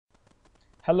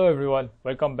Hello everyone,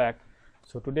 welcome back.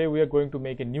 So today we are going to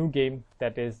make a new game,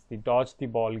 that is the dodge the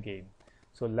ball game.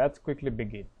 So let's quickly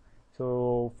begin.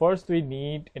 So first we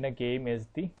need in a game is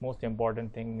the most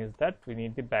important thing is that we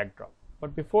need the backdrop.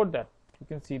 But before that, you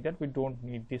can see that we don't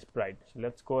need the sprite. So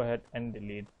let's go ahead and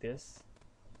delete this.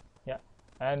 Yeah,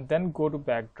 and then go to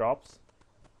backdrops.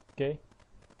 Okay,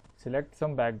 select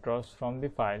some backdrops from the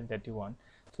file that you want.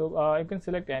 So you can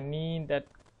select any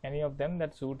of them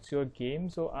that suits your game.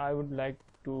 So I would like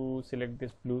to select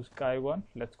this blue sky one.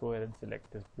 Let's go ahead and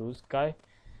select this blue sky,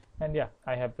 and yeah,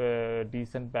 I have a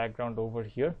decent background over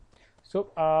here.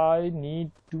 So I need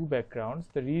two backgrounds.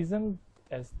 The reason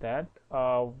is that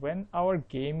when our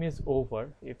game is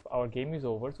over, if our game is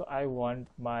over, so I want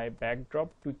my backdrop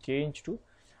to change to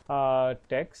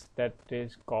text that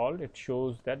is called, it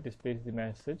shows that displays the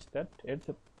message that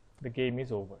the game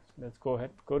is over. So let's go ahead,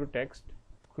 go to text,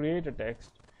 create a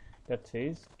text that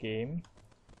says game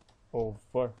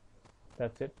over.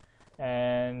 That's it.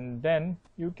 And then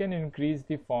you can increase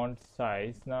the font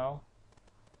size. Now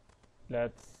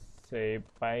let's say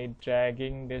by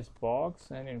dragging this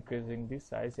box and increasing the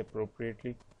size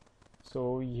appropriately.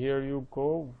 So here you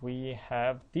go, we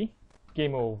have the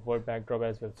game over backdrop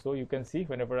as well. So you can see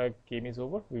whenever a game is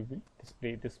over, we will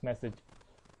display this message.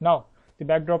 Now the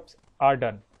backdrops are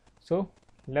done. So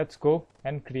let's go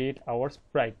and create our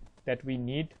sprite that we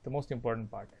need, the most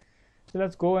important part. So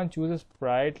let's go and choose a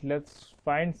sprite. Let's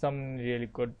find some really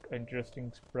good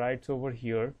interesting sprites over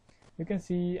here. You can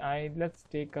see let's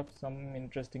take up some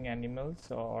interesting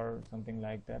animals or something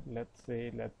like that. Let's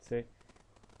say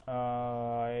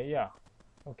yeah,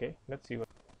 okay, let's see what.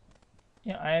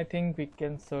 Yeah, I think we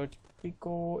can search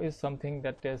Pico is something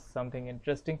that is something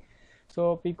interesting.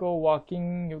 So Pico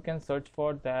walking, you can search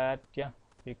for that. Yeah,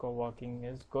 Pico walking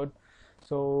is good.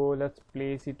 So let's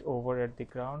place it over at the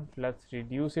ground. Let's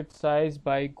reduce its size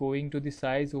by going to the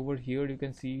size over here. You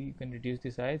can see you can reduce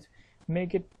the size,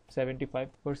 make it 75%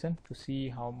 to see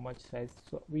how much size.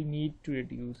 So we need to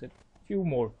reduce it few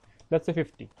more. Let's say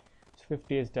 50. So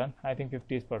 50 is done. I think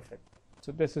 50 is perfect.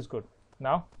 So this is good.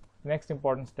 Now next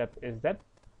important step is that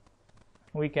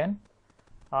we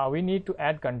need to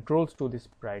add controls to this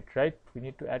sprite, right? We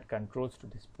need to add controls to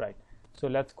this sprite. So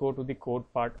let's go to the code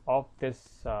part of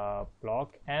this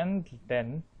block, and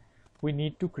then we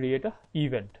need to create a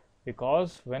event,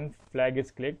 because when flag is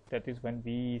clicked, that is when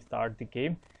we start the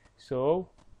game. So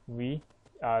the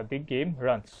game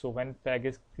runs. So when flag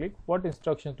is clicked, what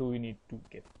instructions do we need to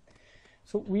give?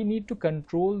 So we need to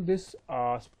control this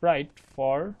sprite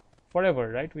for forever,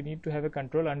 right? We need to have a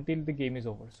control until the game is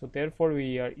over. So therefore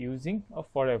we are using a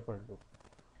forever loop.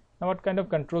 Now what kind of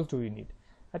controls do we need?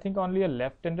 I think only a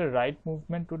left and a right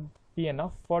movement would be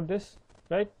enough for this,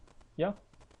 right? Yeah,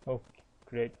 okay,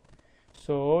 great.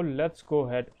 So let's go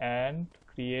ahead and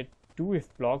create two if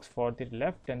blocks for the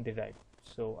left and the right.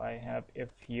 So I have if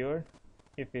here,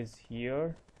 if is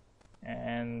here,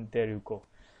 and there you go.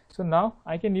 So now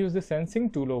I can use the sensing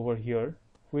tool over here,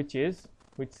 which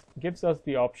gives us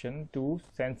the option to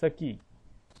sense a key.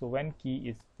 So when key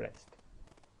is pressed,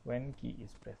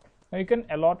 now you can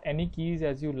allot any keys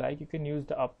as you like. You can use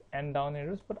the up and down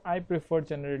arrows, but I prefer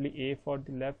generally A for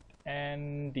the left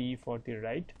and D for the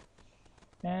right.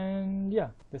 And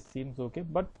yeah, this seems okay.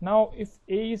 But now if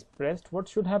A is pressed, what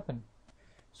should happen?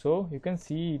 So you can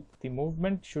see the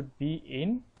movement should be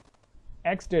in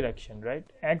X direction, right?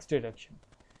 X direction.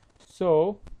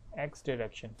 So X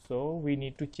direction. So we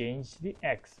need to change the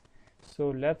X. So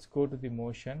let's go to the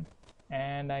motion,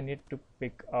 and I need to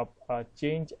pick up a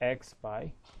change X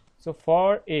by. So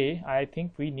for A, I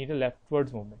think we need a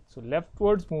leftwards movement. So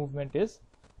leftwards movement is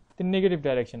the negative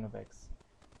direction of X.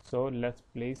 So let's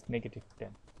place -10.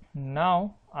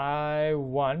 Now I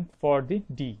want for the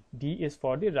D. D is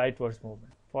for the rightwards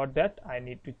movement. For that I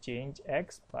need to change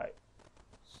X by.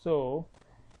 So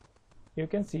you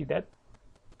can see that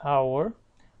our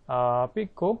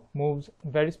Pico moves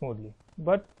very smoothly.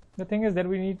 But the thing is that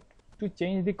we need to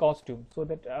change the costume so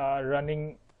that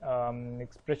running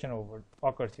expression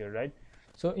occurs here, right?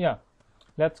 So yeah,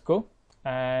 let's go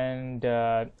and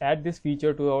add this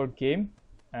feature to our game,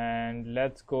 and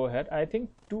let's go ahead. I think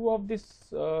two of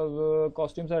these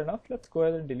costumes are enough. Let's go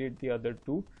ahead and delete the other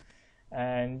two,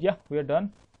 and yeah, we are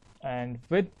done. And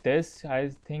with this, I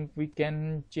think we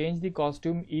can change the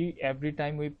costume every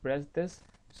time we press this,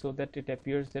 so that it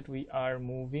appears that we are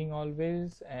moving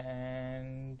always.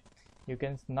 And you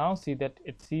can now see that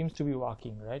it seems to be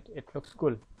walking, right? It looks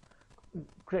cool.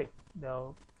 Great.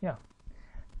 Now yeah,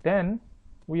 then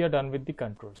we are done with the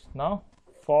controls. Now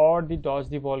for the dodge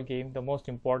the ball game, the most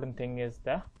important thing is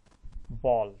the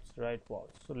balls, right?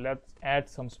 Balls. So let's add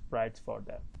some sprites for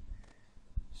that.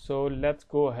 So let's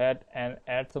go ahead and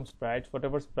add some sprites,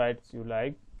 whatever sprites you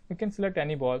like. You can select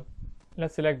any ball.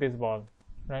 Let's select this ball,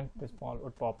 right? This ball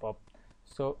would pop up.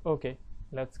 So okay,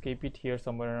 let's keep it here,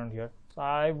 somewhere around here. So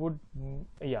I would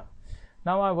yeah.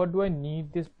 Now what do I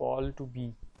need this ball to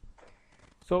be?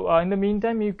 So in the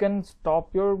meantime, you can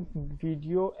stop your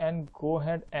video and go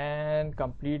ahead and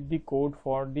complete the code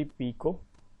for the Pico.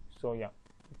 So yeah,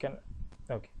 you can.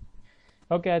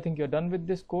 Okay, I think you're done with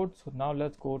this code. So now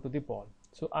let's go to the ball.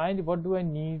 So what do I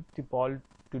need the ball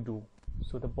to do?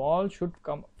 So the ball should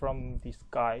come from the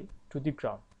sky to the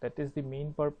ground. That is the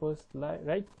main purpose,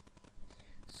 right?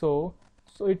 So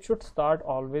it should start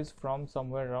always from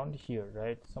somewhere around here,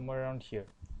 right? Somewhere around here.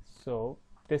 So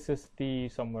this is the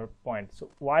somewhere point. So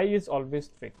y is always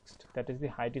fixed, that is the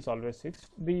height is always fixed,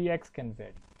 the x can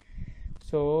vary.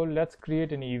 So let's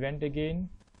create an event again,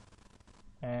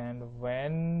 and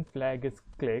when flag is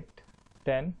clicked,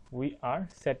 then we are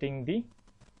setting the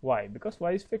y, because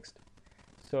y is fixed.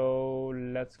 So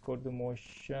let's go to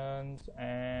motions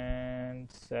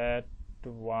and set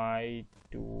y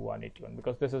to 181,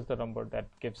 because this is the number that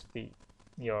gives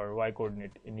your y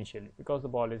coordinate initially, because the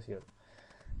ball is here.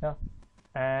 Yeah.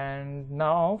 And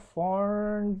now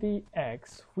for the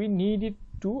x, we need it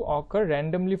to occur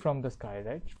randomly from the sky,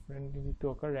 right? We need it to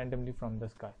occur randomly from the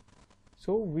sky.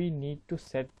 So we need to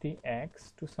set the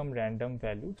x to some random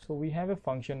value. So we have a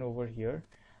function over here.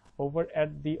 Over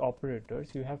at the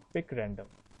operators, you have pick random.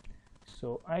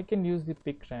 So I can use the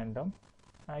pick random.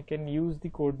 I can use the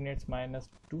coordinates minus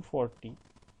 240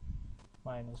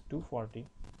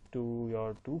 to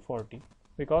your 240,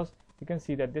 because you can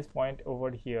see that this point over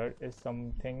here is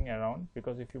something around,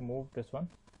 because if you move this one,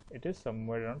 it is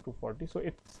somewhere around 240. So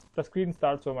the screen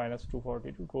starts from minus 240,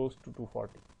 it goes to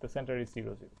 240. The center is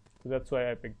 0, 0. So that's why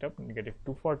I picked up negative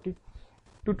 240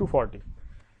 to 240.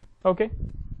 Okay,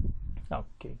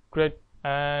 great.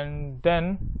 And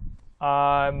then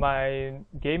my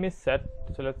game is set.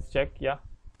 So let's check. Yeah,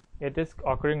 it is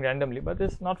occurring randomly, but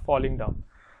it's not falling down.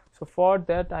 So for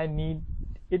that, I need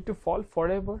it to fall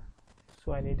forever.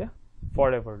 So I need a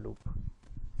forever loop.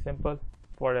 Simple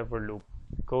forever loop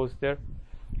goes there.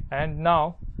 And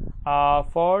now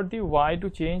for the y to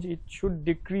change, it should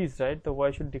decrease, right? The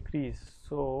y should decrease.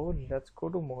 So let's go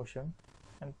to motion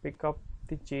and pick up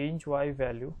the change y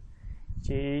value.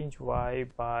 Change y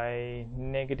by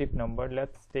negative number.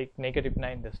 Let's take negative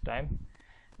 9 this time,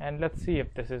 and let's see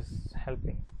if this is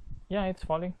helping. Yeah, it's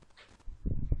falling.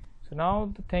 So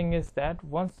now the thing is that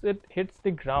once it hits the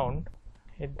ground,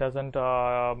 it doesn't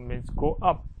go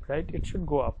up, right? It should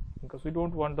go up, because we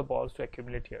don't want the balls to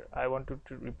accumulate here. I want it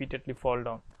to repeatedly fall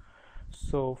down.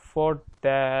 So for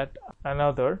that,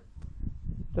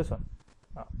 this one,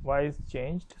 y is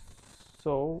changed.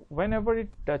 So whenever it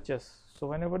touches,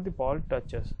 whenever the ball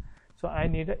touches, so I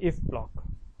need a if block.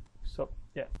 So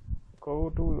yeah,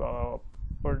 go to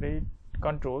operate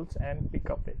controls and pick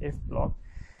up the if block.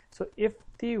 So if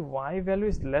the y value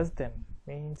is less than,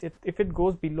 means if it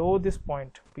goes below this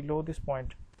point,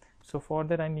 so for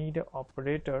that I need an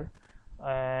operator,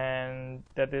 and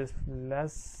that is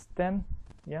less than,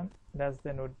 yeah, less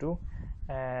than would do,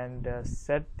 and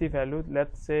set the value.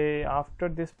 Let's say after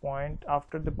this point,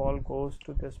 after the ball goes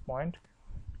to this point,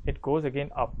 it goes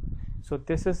again up. So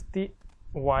this is the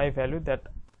y value that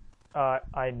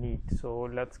I need. So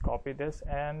let's copy this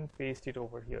and paste it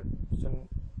over here. So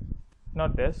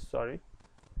not this, sorry,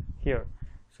 here.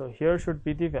 So here should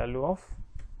be the value of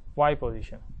y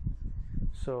position.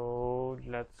 So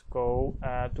let's go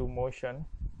to motion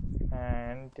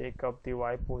and take up the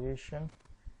y position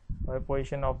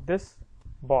of this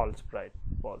ball sprite.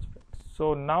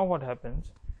 So now what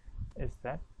happens is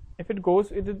that if it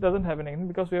goes, it doesn't happen anything,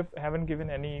 because we haven't given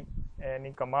any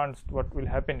commands to what will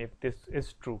happen if this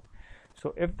is true.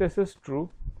 So if this is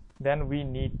true, then we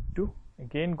need to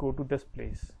again go to this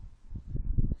place.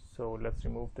 So let's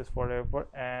remove this forever,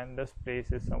 and this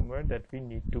place is somewhere that we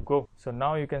need to go. So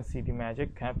now you can see the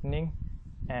magic happening,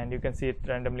 and you can see it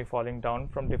randomly falling down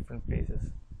from different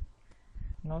places.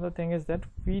 Now the thing is that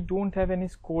we don't have any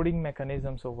scoring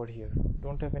mechanisms over here.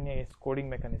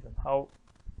 How?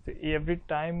 So every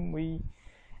time we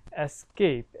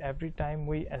escape,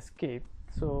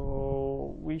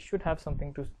 so we should have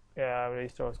something to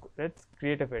register our score. Let's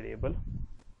create a variable,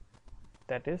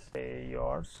 that is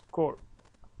your score,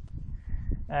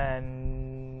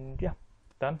 and yeah,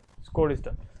 done. Score is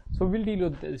done. So we'll deal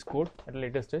with this code at a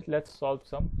later stage. Let's solve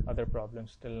some other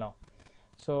problems till now.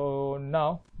 So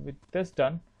now with this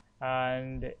done,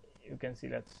 and you can see,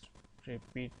 let's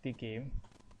repeat the game.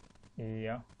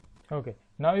 Yeah, okay,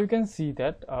 now you can see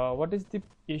that what is the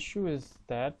issue is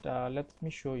that let me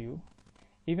show you.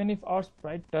 even if our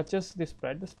sprite touches the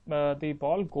sprite, the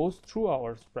ball goes through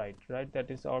our sprite, right? That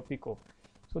is our Pico.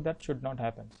 So that should not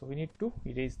happen. So we need to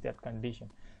erase that condition.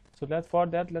 So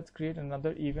let's create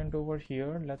another event over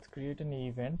here. Let's create an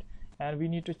event, and we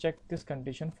need to check this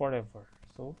condition forever.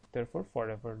 So therefore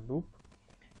forever loop,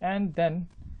 and then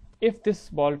if this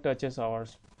ball touches our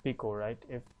Pico, right?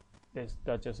 If this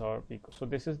touches our Pico, so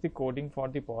this is the coding for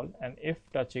the ball, and if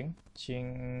touching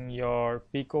your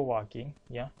Pico walking,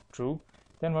 yeah, true,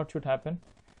 then what should happen?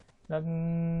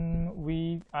 Then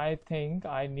I think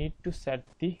I need to set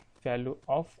the value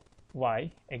of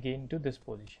y again to this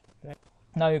position, right?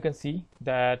 Now you can see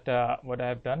that what I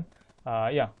have done.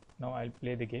 Yeah, now I'll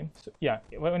play the game. So yeah,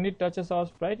 when it touches our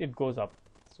sprite, it goes up.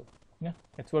 So yeah,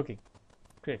 it's working.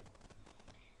 Great.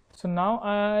 So now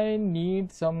I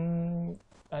need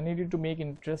it to make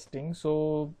interesting.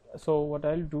 So what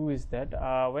I'll do is that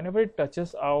whenever it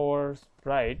touches our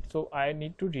sprite, so I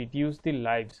need to reduce the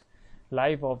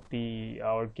live of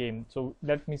our game. So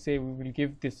let me say we will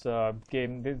give this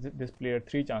this player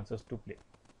 3 chances to play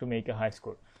to make a high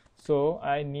score. So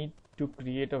I need to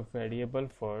create a variable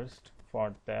first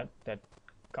for that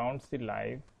counts the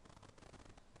live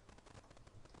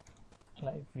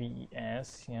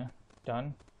vs. Yeah,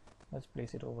 done. Let's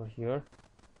place it over here,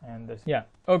 and this, yeah,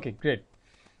 okay, great.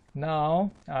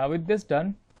 Now with this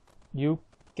done, you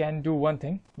can do one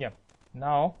thing. Yeah,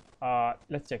 now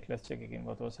let's check again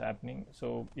what was happening.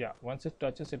 So yeah, once it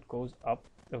touches, it goes up.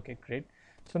 Okay, great.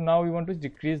 So now we want to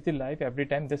decrease the life every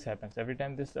time this happens, every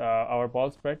time this our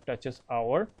ball sprite touches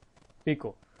our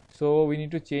Pico. So we need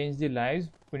to change the lives,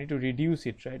 we need to reduce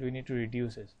it, right? We need to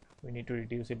reduce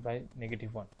it by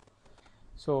 -1.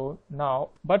 So now,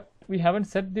 but we haven't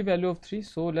set the value of 3,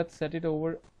 so let's set it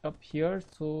over up here.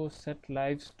 So set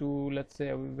lives to, let's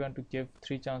say we want to give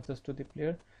 3 chances to the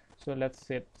player, so let's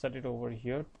set it over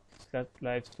here, set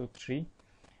lives to 3,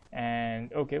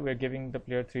 and okay, we're giving the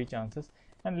player 3 chances.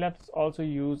 And let's also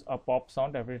use a pop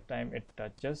sound every time it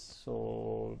touches.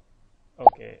 So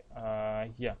okay,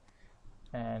 yeah,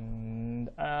 and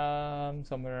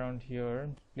somewhere around here,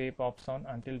 play pop sound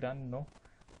until done. No,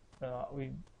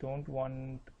 we don't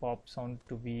want pop sound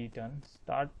to be done.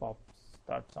 Start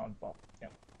sound pop. Yeah,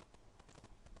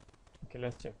 okay,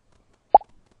 let's check.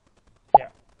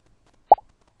 Yeah,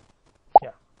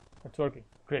 it's working.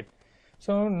 Great.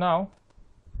 So now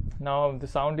the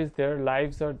sound is there,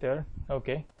 lives are there.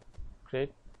 Okay,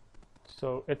 great.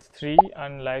 So it's 3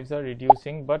 and lives are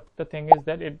reducing, but the thing is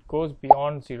that it goes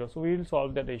beyond 0, so we will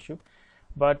solve that issue.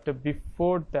 But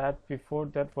before that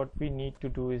what we need to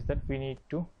do is that we need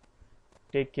to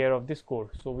take care of the score.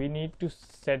 So we need to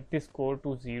set the score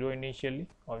to 0 initially,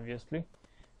 obviously.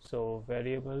 So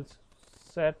variables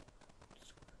set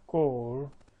score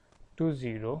to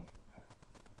 0,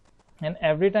 and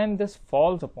every time this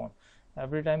falls upon,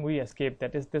 every time we escape,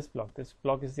 that is this block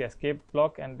is the escape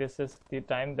block, and this is the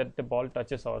time that the ball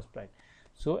touches our sprite.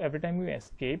 So every time we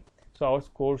escape, so our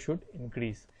score should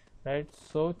increase, right?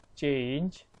 So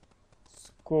change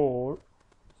score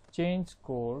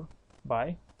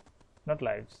by, not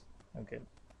lives, okay,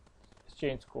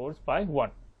 change scores by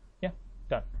 1. Yeah,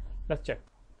 done. Let's check.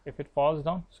 If it falls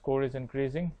down, score is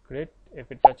increasing. Great.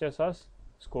 If it touches us,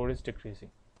 score is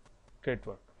decreasing. Great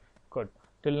work. Good.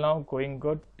 Till now going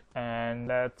good. And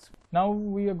now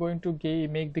we are going to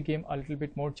make the game a little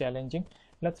bit more challenging.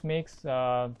 Let's make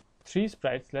 3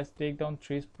 sprites. Let's take down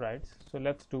 3 sprites. So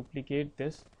let's duplicate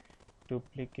this,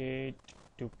 duplicate.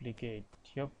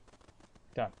 Yep,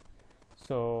 done.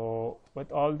 So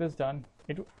with all this done,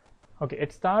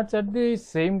 it starts at the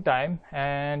same time,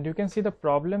 and you can see the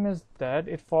problem is that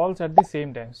it falls at the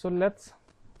same time. So let's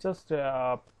just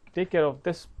take care of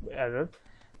this error.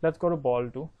 Let's go to ball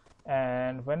 2,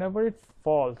 and whenever it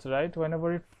falls, right,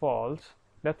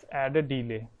 let's add a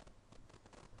delay.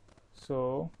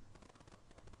 So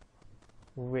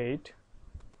wait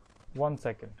 1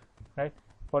 second, right?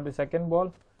 For the second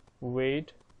ball,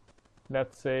 wait,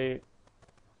 let's say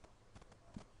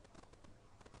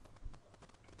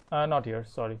not here,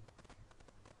 sorry,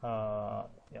 yeah,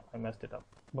 I messed it up.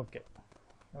 Okay,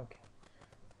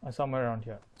 somewhere around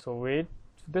here. So wait,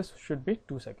 this should be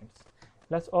 2 seconds.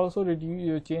 Let's also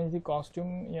change the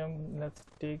costume. Yeah, let's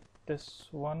take this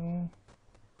one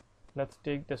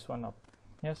up.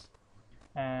 Yes,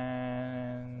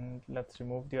 and let's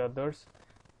remove the others.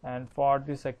 And for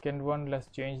the second one, let's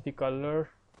change the color.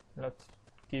 Let's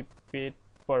keep it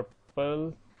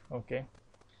purple. Okay,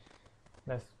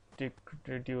 let's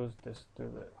reduce this to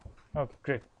the, okay,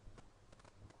 great.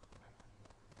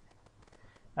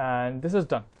 And this is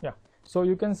done. Yeah, so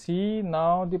you can see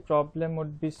now the problem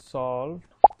would be solved.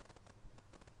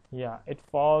 Yeah, it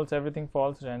falls, everything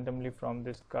falls randomly from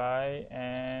the sky.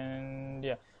 And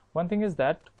yeah, one thing is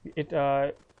that it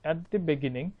at the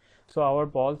beginning, so our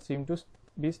ball seemed to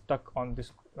be stuck on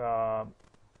this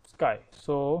sky.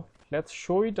 So let's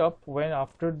show it up when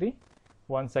after the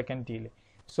 1 second delay.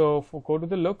 So go to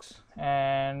the looks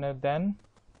and then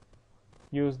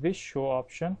use this show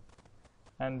option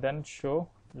and then show.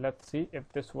 Let's see if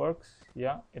this works.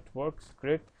 Yeah, it works.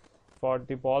 Great. For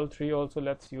the ball 3 also,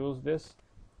 let's use this,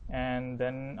 and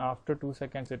then after 2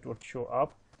 seconds it would show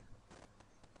up.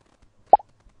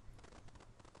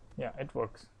 Yeah, it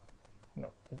works. No,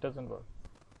 it doesn't work.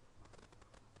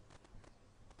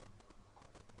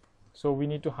 So we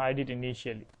need to hide it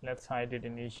initially. Let's hide it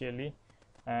initially,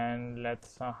 and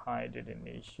let's hide it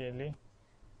initially.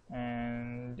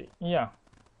 And yeah,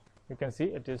 you can see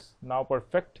it is now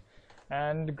perfect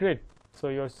and great. So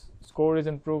your score is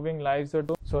improving, lives are.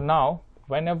 So now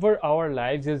whenever our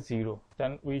lives is 0,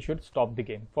 then we should stop the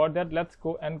game. For that, let's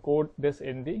go and code this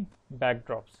in the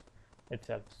backdrops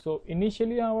itself. So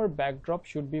initially our backdrop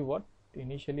should be what?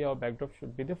 Initially our backdrop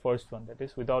should be the first one, that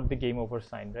is without the game over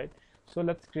sign, right? So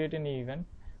let's create an event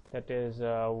that is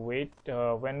wait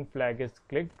when flag is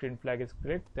clicked, green flag is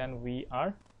clicked, then we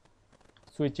are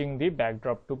switching the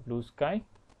backdrop to blue sky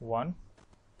 1,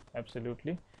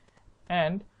 absolutely.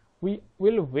 And we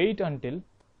will wait until,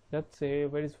 let's say,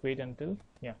 where is wait until?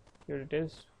 Yeah, here it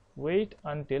is. Wait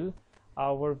until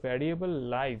our variable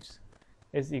lives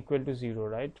is equal to 0,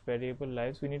 right? Variable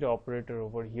lives, we need an operator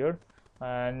over here,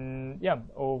 and yeah,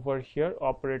 over here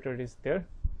operator is there.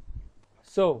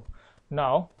 So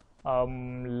now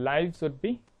lives would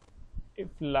be, if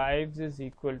lives is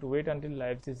equal to, wait until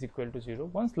lives is equal to 0.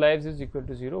 Once lives is equal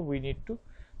to 0, we need to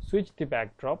switch the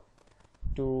backdrop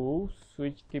to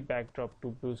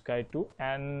blue sky 2,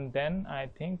 and then I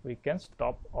think we can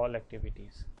stop all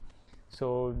activities.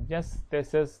 So yes,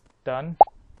 this is done,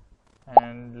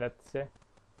 and let's say,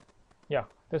 yeah,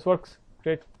 this works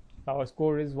great. Our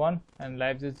score is 1 and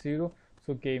lives is 0,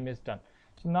 so game is done.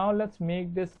 So now let's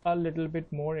make this a little bit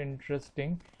more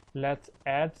interesting. Let's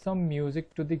add some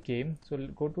music to the game. So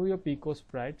go to your Pico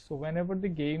sprite. So whenever the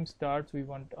game starts, we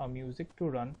want a music to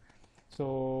run.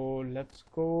 So let's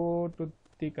go to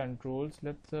the controls.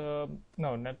 Let's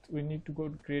we need to go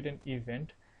to create an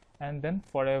event, and then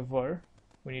forever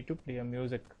we need to play a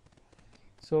music.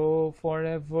 So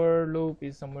forever loop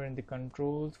is somewhere in the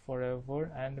controls,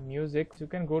 forever and music. So you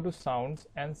can go to sounds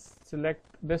and select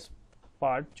this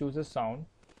part, choose a sound.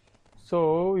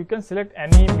 So you can select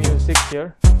any music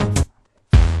here.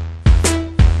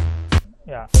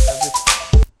 Yeah,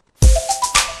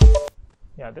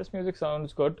 this music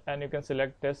sounds good, and you can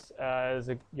select this as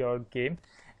your game.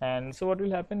 And so what will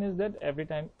happen is that every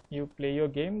time you play your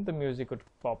game, the music would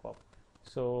pop up.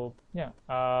 So yeah,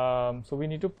 so we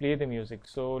need to play the music.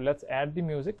 So let's add the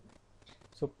music.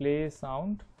 So play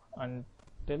sound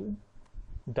until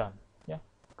done. Yeah,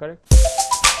 correct.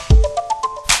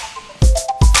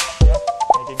 Yeah,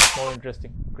 making it more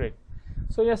interesting. Great.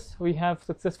 So yes, we have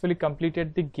successfully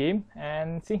completed the game,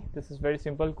 and see, this is very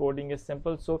simple. Coding is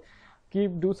simple. So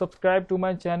do subscribe to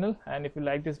my channel, and if you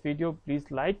like this video,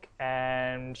 please like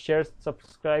and share,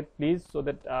 subscribe please, so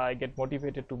that I get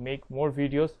motivated to make more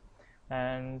videos.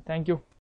 And thank you.